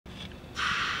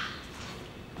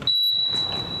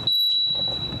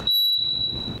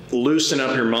loosen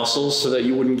up your muscles so that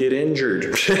you wouldn't get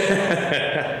injured.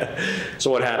 So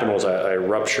what happened was I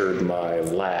ruptured my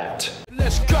lat.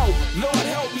 Let's go, Lord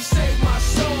help me save my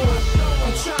soul.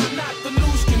 I'm trying not to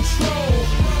lose control.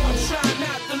 I'm trying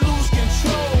not to lose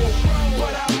control,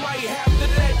 but I might have to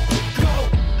let go.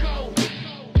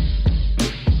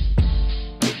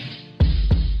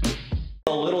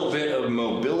 A little bit of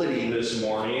mobility this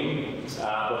morning.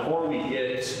 Before we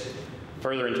get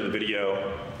further into the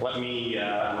video, let me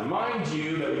remind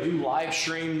you that we do live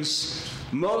streams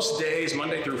most days,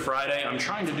 Monday through Friday. I'm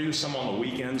trying to do some on the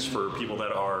weekends for people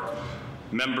that are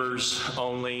members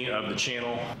only of the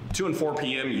channel. 2 and 4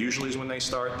 p.m. usually is when they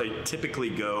start. They typically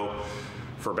go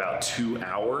for about 2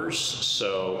 hours.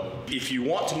 So if you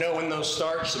want to know when those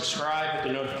start, subscribe, hit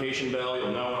the notification bell.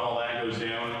 You'll know when all that goes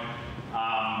down.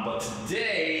 But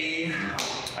today,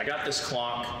 I got this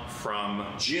clock from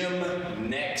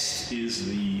Gymnext is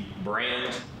the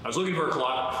brand. I was looking for a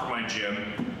clock for my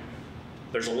gym.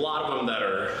 There's a lot of them that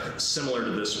are similar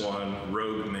to this one.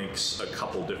 Rogue makes a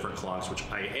couple different clocks, which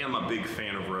I am a big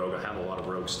fan of Rogue. I have a lot of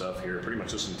Rogue stuff here. Pretty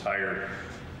much this entire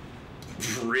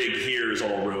rig here is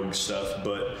all Rogue stuff,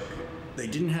 but they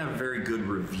didn't have very good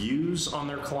reviews on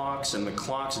their clocks, and the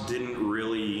clocks didn't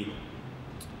really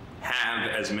have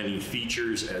as many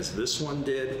features as this one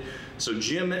did. So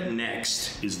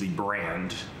Gymnext is the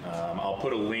brand. I'll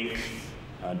put a link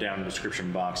down in the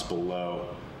description box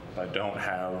below. I don't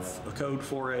have a code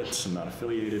for it, I'm not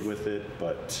affiliated with it,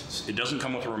 but it doesn't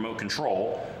come with a remote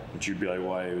control, which you'd be like,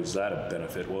 why is that a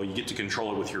benefit? Well, you get to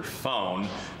control it with your phone.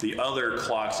 The other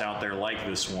clocks out there like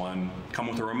this one come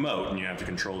with a remote, and you have to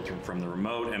control it from the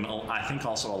remote, and I think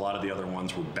also a lot of the other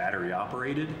ones were battery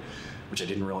operated, which I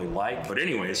didn't really like. But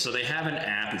anyway, so they have an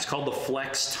app, it's called the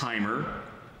Flex Timer,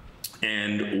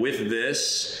 and with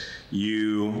this,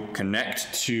 you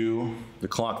connect to the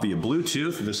clock via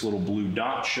Bluetooth. This little blue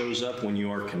dot shows up when you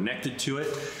are connected to it.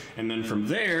 And then from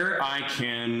there, I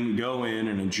can go in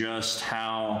and adjust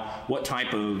what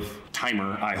type of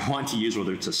timer I want to use,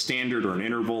 whether it's a standard or an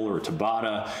interval or a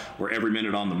Tabata or every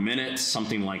minute on the minute,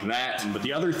 something like that. But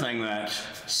the other thing that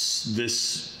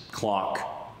this clock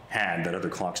had that other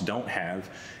clocks don't have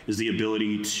is the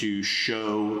ability to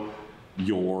show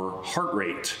your heart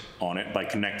rate on it by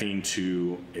connecting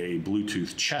to a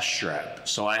Bluetooth chest strap.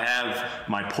 So I have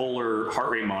my Polar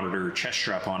heart rate monitor chest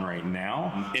strap on right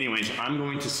now. Anyways, I'm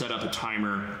going to set up a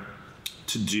timer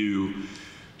to do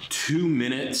 2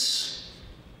 minutes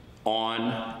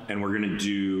on, and we're gonna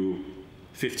do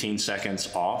 15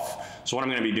 seconds off. So what I'm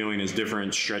gonna be doing is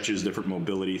different stretches, different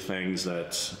mobility things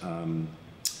that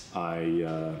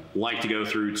I like to go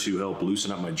through to help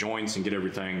loosen up my joints and get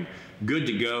everything good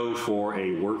to go for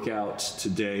a workout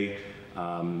today.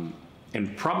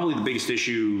 And probably the biggest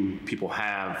issue people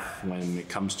have when it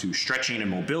comes to stretching and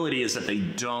mobility is that they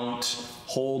don't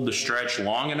hold the stretch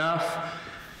long enough.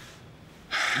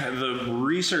 The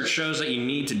research shows that you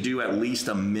need to do at least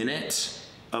a minute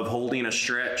of holding a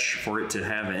stretch for it to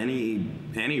have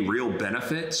any real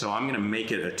benefit. So I'm gonna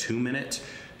make it a 2-minute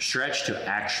stretch to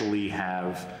actually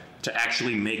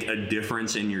make a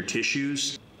difference in your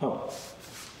tissues. Oh.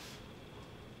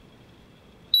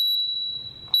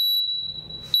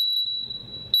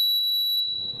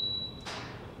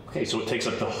 Okay, so it takes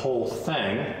up the whole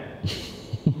thing.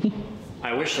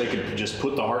 I wish they could just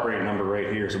put the heart rate number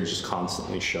right here so it's just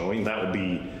constantly showing. That would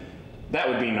be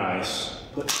nice.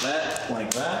 Put that like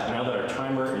that. Now that our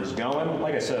timer is going,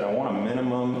 like I said, I want a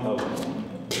minimum of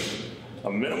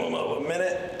a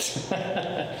minute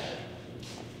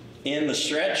in the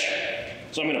stretch.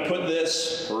 So I'm gonna put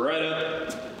this right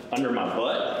up under my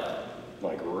butt,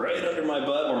 like right under my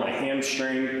butt where my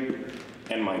hamstring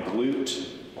and my glute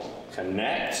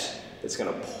connect. It's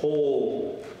gonna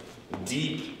pull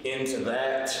deep into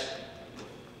that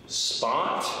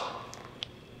spot,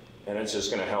 and it's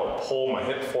just gonna help pull my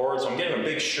hip forward. So I'm getting a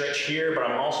big stretch here, but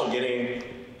I'm also getting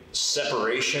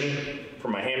separation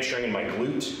from my hamstring and my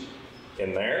glute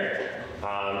in there.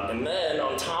 And then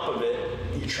on top of it,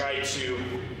 you try to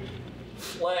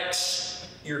flex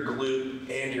your glute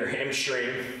and your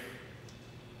hamstring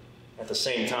at the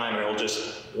same time, and it'll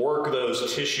just work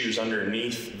those tissues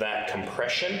underneath that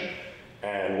compression.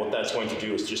 And what that's going to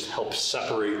do is just help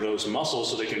separate those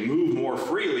muscles so they can move more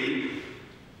freely,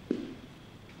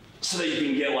 so that you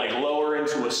can get like lower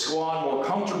into a squat more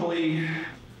comfortably.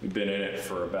 We've been in it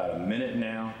for about a minute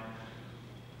now.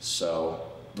 So,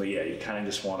 but yeah, you kind of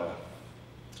just want to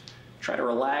try to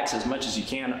relax as much as you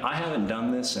can. I haven't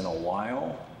done this in a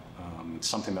while. It's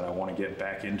something that I want to get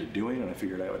back into doing, and I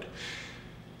figured I would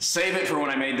save it for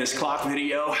when I made this clock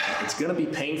video. It's gonna be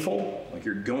painful. Like,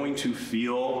 you're going to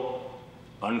feel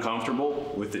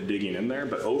uncomfortable with it digging in there,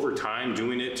 but over time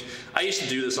doing it, I used to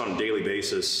do this on a daily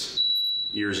basis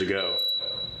years ago.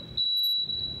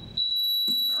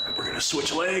 All right, we're gonna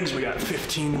switch legs. We got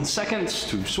 15 seconds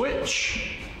to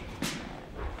switch.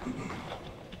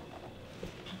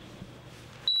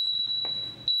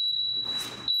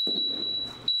 There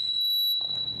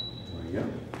we go.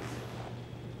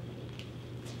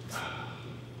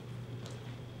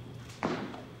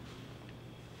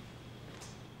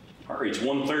 Heart rate's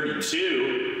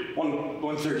 132.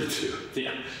 132.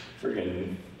 Yeah,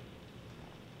 friggin'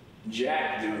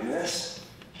 jack doing this.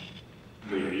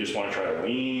 But you just want to try to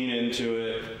lean into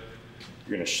it.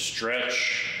 You're going to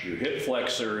stretch your hip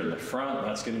flexor in the front.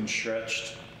 That's getting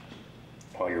stretched.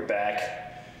 While your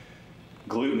back,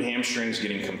 glute and hamstrings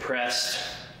getting compressed.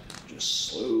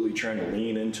 Just slowly trying to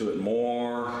lean into it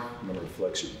more. Remember to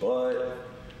flex your butt.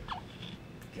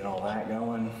 Get all that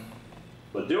going.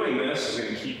 But doing this is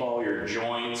going to keep all your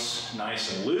joints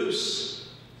nice and loose.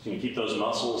 It's going to keep those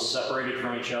muscles separated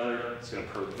from each other. It's going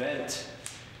to prevent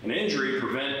an injury,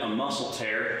 prevent a muscle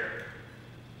tear,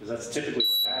 because that's typically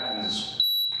what happens.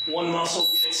 One muscle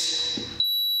gets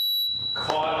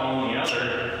caught on the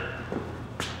other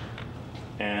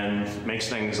and makes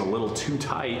things a little too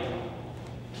tight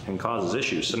and causes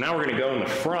issues. So now we're going to go in the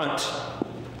front,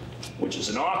 which is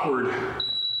an awkward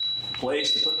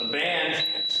place to put the band.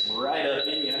 It's right up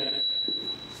in you.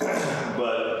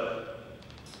 But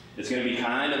it's going to be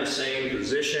kind of the same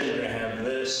position. We're going to have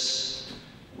this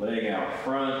leg out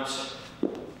front,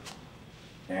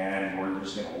 and we're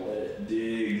just going to let it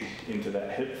dig into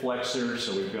that hip flexor.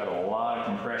 So we've got a lot of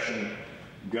compression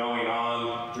going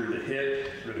on through the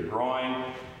hip, through the groin,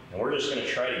 and we're just going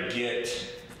to try to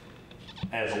get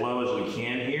as low as we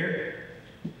can here.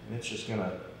 And it's just going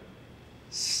to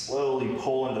slowly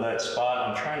pull into that spot.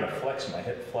 I'm trying to flex my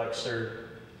hip flexor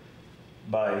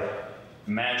by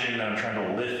imagining that I'm trying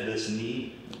to lift this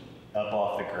knee up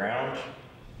off the ground.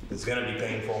 It's going to be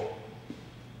painful,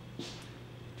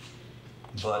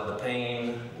 but the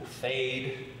pain will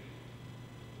fade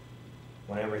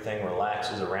when everything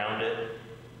relaxes around it.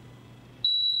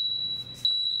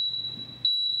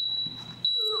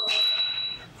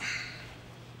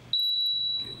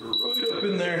 Get right up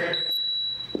in there.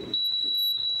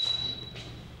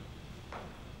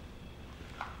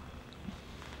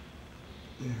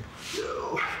 There we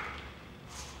go.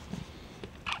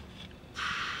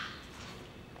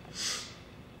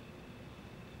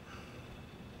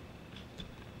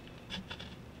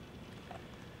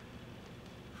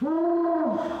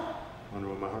 Wonder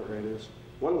what my heart rate is.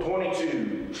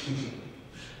 122.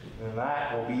 And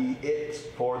that will be it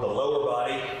for the lower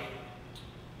body.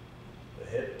 The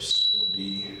hips will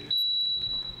be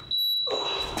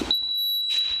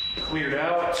cleared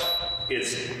out.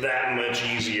 It's that much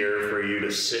easier for you to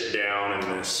sit down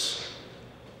in this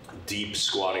deep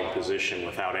squatting position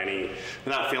without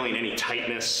feeling any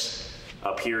tightness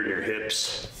up here in your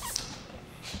hips.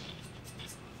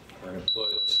 We're gonna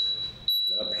put it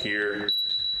up here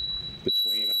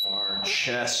between our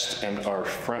chest and our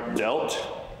front delt.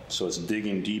 So it's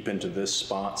digging deep into this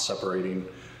spot, separating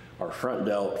our front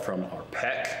delt from our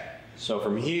pec. So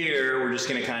from here, we're just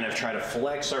gonna kind of try to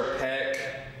flex our pec,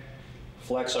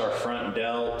 flex our front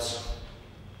delt,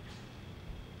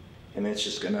 and it's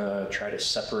just gonna try to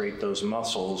separate those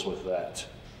muscles with that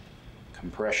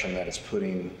compression that it's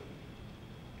putting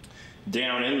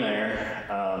down in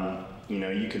there. You know,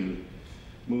 you can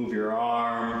move your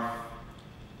arm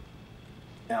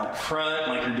out front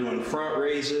like you're doing front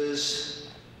raises.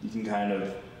 You can kind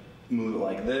of move it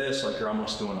like this, like you're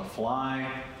almost doing a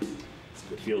fly.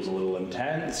 If it feels a little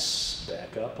intense,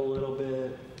 back up a little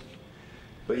bit.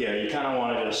 But yeah, you kind of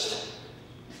want to just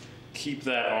keep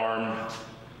that arm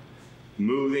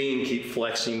moving, keep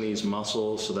flexing these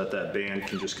muscles so that that band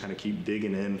can just kind of keep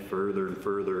digging in further and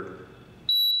further.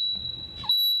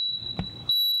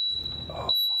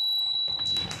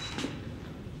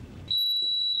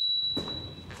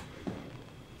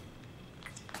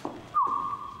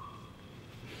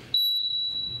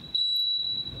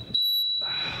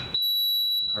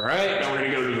 All right, now we're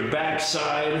going to go to the back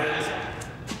side,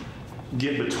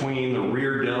 get between the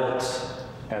rear delt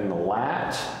and the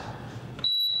lat.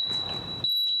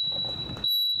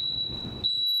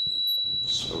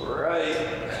 So right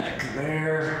back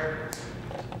there.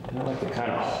 I like to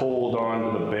kind of hold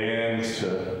on to the bands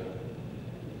to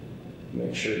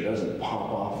make sure it doesn't pop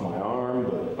off my arm,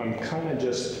 but I'm kind of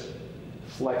just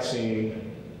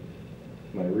flexing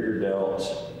my rear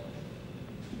delt,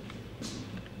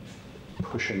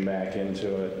 pushing back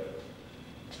into it.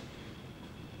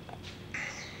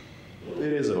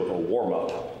 It is a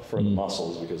warm-up for the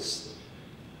muscles because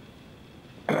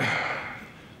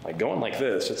like going like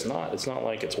this, it's not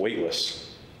like it's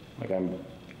weightless. Like I'm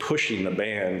pushing the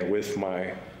band with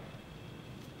my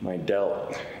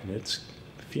delt, and it's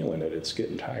feeling it, it's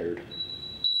getting tired.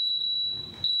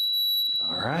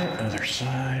 All right, other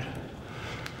side.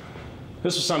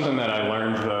 This was something that I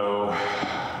learned though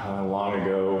long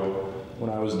ago when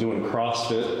I was doing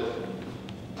CrossFit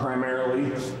primarily.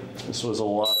 This was a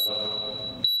lot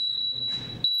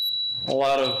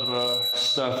of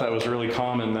stuff that was really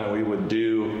common that we would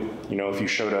do. You know, if you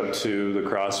showed up to the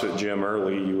CrossFit gym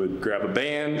early, you would grab a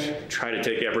band, try to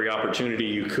take every opportunity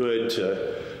you could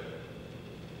to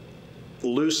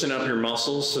loosen up your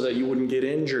muscles so that you wouldn't get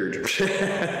injured.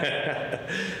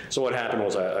 So what happened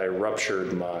was I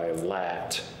ruptured my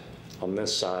lat on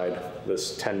this side.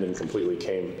 This tendon completely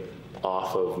came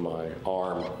off of my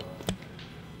arm.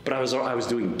 But I was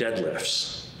doing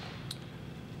deadlifts,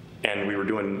 and we were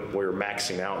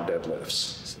maxing out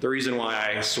deadlifts. The reason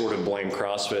why I sort of blame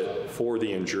CrossFit for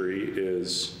the injury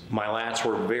is my lats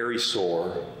were very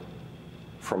sore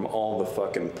from all the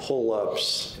fucking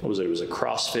pull-ups. What was it? It was a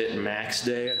CrossFit Max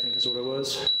Day, I think is what it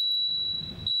was.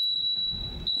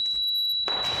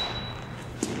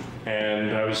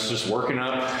 And I was just working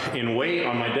up in weight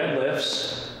on my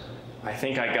deadlifts. I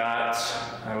think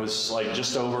I was like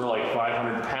just over like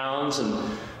 500 pounds and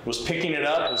was picking it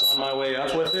up, was on my way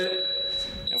up with it.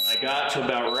 And when I got to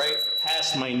about right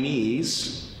past my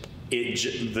knees,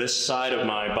 this side of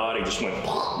my body just went,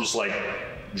 just like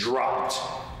dropped.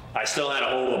 I still had a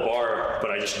hold of the bar,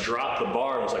 but I just dropped the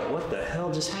bar and was like, what the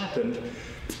hell just happened?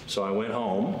 So I went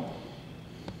home,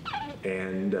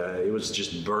 and it was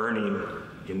just burning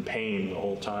in pain the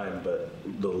whole time, but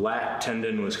the lat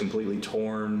tendon was completely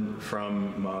torn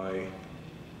from my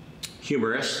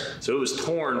humerus. So it was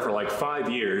torn for like 5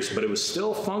 years, but it was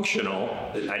still functional.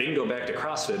 I didn't go back to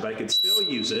CrossFit, but I could still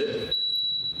use it.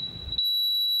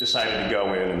 Decided to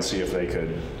go in and see if they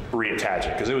could reattach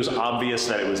it, because it was obvious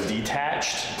that it was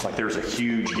detached. Like there was a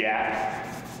huge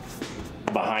gap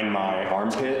behind my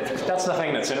armpit. That's the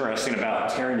thing that's interesting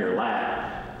about tearing your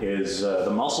lat, is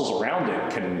the muscles around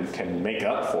it can make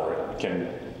up for it,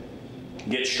 can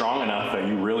get strong enough that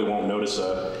you really won't notice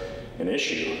an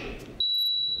issue.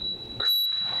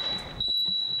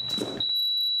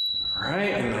 All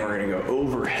right, and then we're gonna go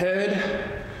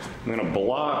overhead. I'm gonna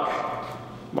block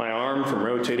my arm from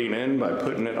rotating in by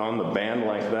putting it on the band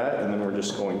like that, and then we're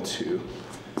just going to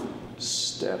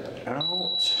step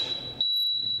out.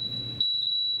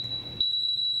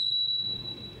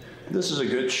 This is a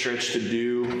good stretch to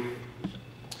do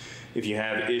if you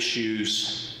have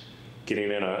issues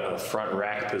getting in a front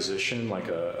rack position, like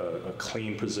a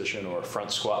clean position or a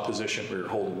front squat position where you're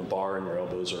holding the bar and your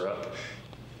elbows are up.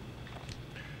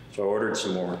 So I ordered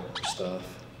some more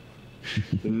stuff.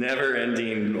 Never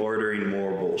ending ordering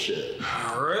more bullshit.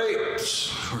 All right,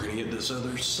 we're gonna get this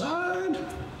other side.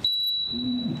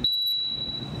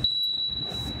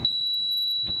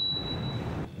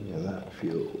 Yeah, that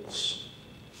feels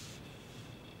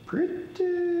pretty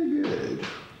good.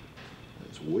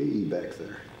 That's way back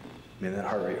there. Man, that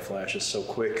heart rate flash is so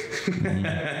quick.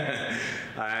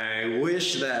 I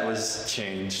wish that was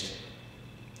changed.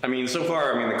 I mean, so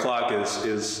far, the clock is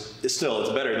still,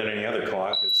 it's better than any other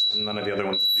clock, because none of the other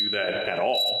ones do that at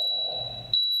all.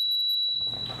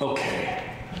 Okay,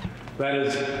 that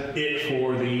is it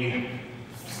for the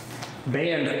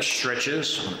band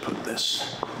stretches. I'm gonna put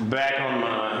this back on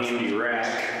my handy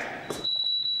rack.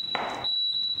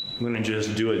 I'm gonna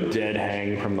just do a dead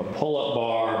hang from the pull-up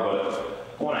bar, but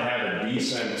I wanna have a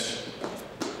decent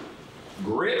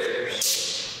grip.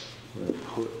 So I'm gonna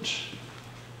put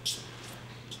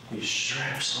these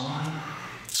straps on.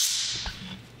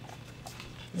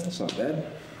 That's not bad.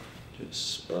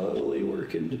 Just slowly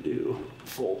working to do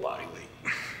full body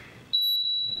weight.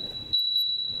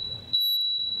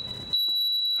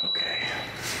 Okay.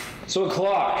 So a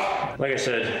clock, like I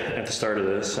said at the start of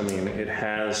this, it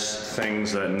has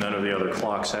things that none of the other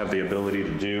clocks have the ability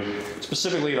to do.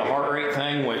 Specifically the heart rate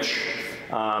thing, which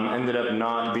ended up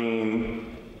not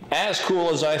being as cool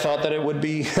as I thought that it would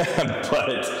be,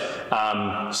 but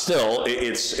still,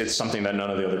 it's something that none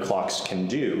of the other clocks can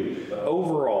do.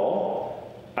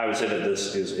 Overall, I would say that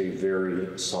this is a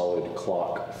very solid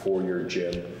clock for your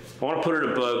gym. I want to put it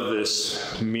above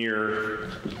this mirror,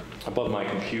 above my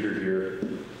computer here.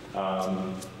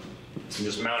 And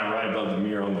just mount it right above the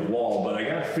mirror on the wall, but I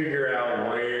gotta figure out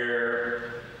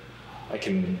where I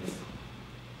can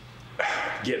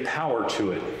get power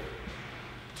to it.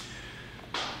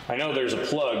 I know there's a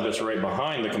plug that's right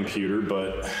behind the computer,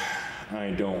 but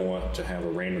I don't want to have a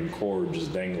random cord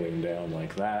just dangling down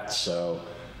like that, so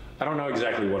I don't know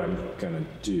exactly what I'm gonna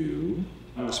do.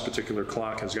 This particular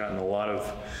clock has gotten a lot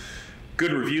of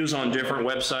good reviews on different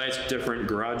websites, different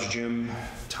garage gym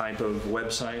type of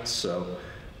websites. So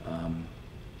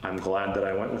I'm glad that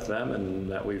I went with them and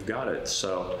that we've got it.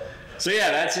 So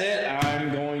yeah, that's it.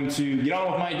 I'm going to get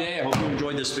on with my day. I hope you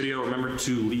enjoyed this video. Remember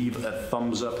to leave a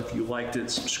thumbs up if you liked it,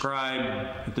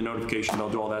 subscribe, hit the notification bell,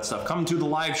 do all that stuff. Come to the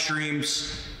live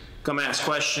streams, come ask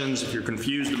questions. If you're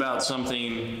confused about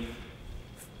something,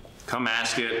 come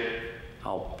ask it.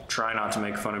 I'll try not to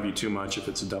make fun of you too much if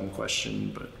it's a dumb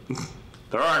question, but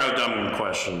there are no dumb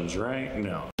questions, right?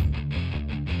 No.